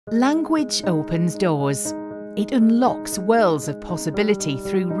Language opens doors. It unlocks worlds of possibility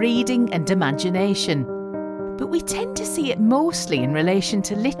through reading and imagination. But we tend to see it mostly in relation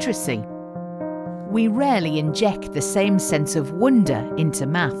to literacy. We rarely inject the same sense of wonder into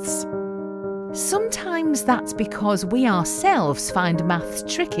maths. Sometimes that's because we ourselves find maths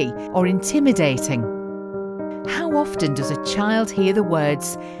tricky or intimidating. How often does a child hear the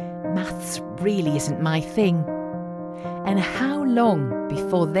words, "Maths really isn't my thing"? And how long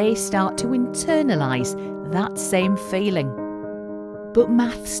before they start to internalise that same feeling? But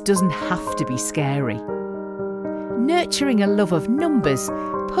maths doesn't have to be scary. Nurturing a love of numbers,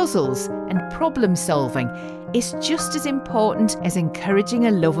 puzzles and problem solving is just as important as encouraging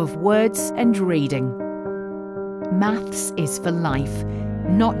a love of words and reading. Maths is for life,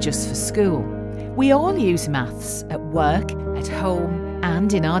 not just for school. We all use maths at work, at home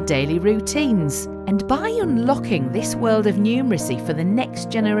and in our daily routines. And by unlocking this world of numeracy for the next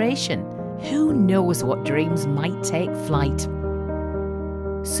generation, who knows what dreams might take flight?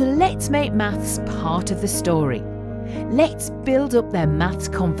 So let's make maths part of the story. Let's build up their maths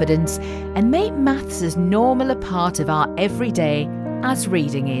confidence and make maths as normal a part of our everyday as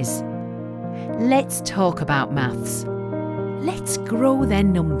reading is. Let's talk about maths. Let's grow their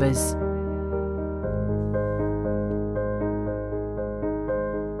numbers.